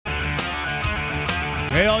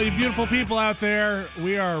Hey, all you beautiful people out there,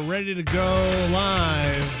 we are ready to go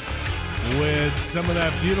live with some of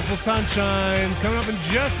that beautiful sunshine coming up in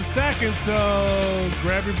just a second, so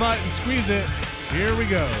grab your butt and squeeze it. Here we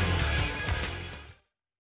go.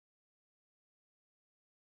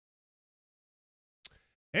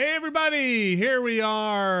 Hey, everybody, here we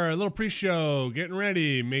are, a little pre-show, getting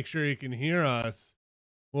ready. Make sure you can hear us.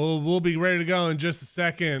 We'll be ready to go in just a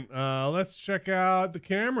second. Let's check out the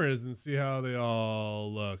cameras and see how they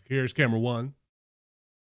all look. Here's camera 1.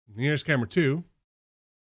 Here's camera 2.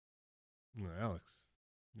 Oh, Alex,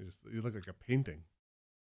 you look like a painting.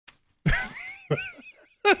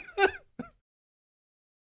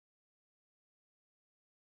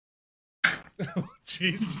 Oh,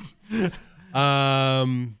 jeez.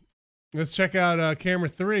 Let's check out camera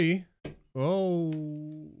 3. Oh.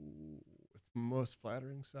 Most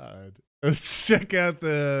flattering side. Let's check out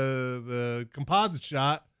the composite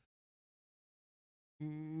shot.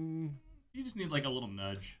 You just need like a little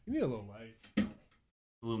nudge. You need a little light.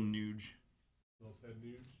 A little nudge. Little Ted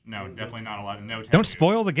nudge. No, definitely not a lot of no Ted Don't nudge.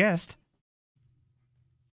 spoil the guest.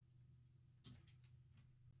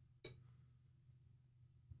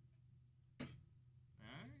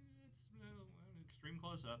 It's an extreme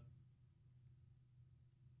close up.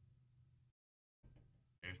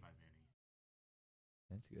 There's my Vinny.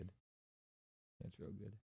 That's good. That's real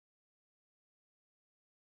good.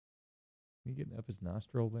 You getting up his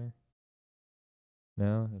nostril there?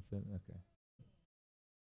 No, that's it. Okay.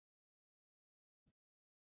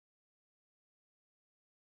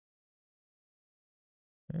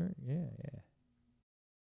 All right, yeah. Is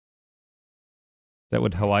that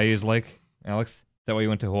what Hawaii is like, Alex? Is that why you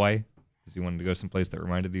went to Hawaii? Because you wanted to go someplace that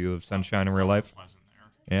reminded you of sunshine in real life? Pleasant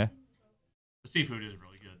there. Yeah? The seafood is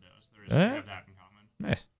really good though, so there is we have that in common.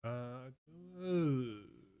 Nice.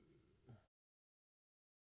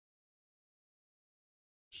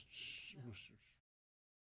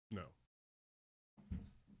 No.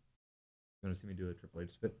 You want to see me do a Triple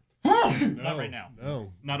H spit? Not right now.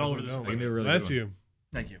 No. Not over the No. spit. Bless you.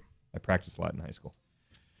 Thank you. I practiced a lot in high school.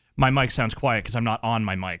 My mic sounds quiet because I'm not on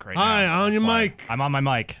my mic right Hi, now. on your mic. I'm on my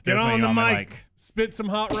mic. Get There's on me the my mic. Spit some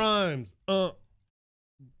hot rhymes. What?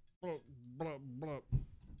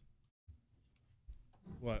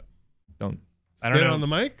 Don't. I don't Spit know. on the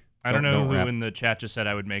mic? I don't know Don't who rap. in the chat just said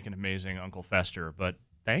I would make an amazing Uncle Fester, but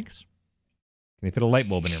thanks. Can you fit a light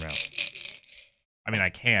bulb in your mouth? I mean, I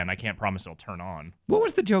can. I can't promise it'll turn on. What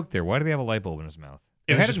was the joke there? Why do they have a light bulb in his mouth?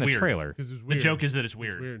 It They was had just in the weird. trailer. Because it was The weird. joke is that it's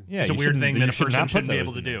weird. weird. Yeah, It's a you weird shouldn't- thing you that a should person not put shouldn't be those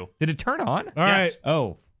able to in there. do. Did it turn on? All right. Yes.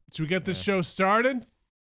 Oh. Should we get this show started?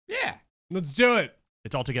 Yeah. Let's do it.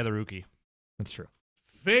 It's altogether ooky. That's true.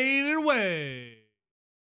 Fade it away.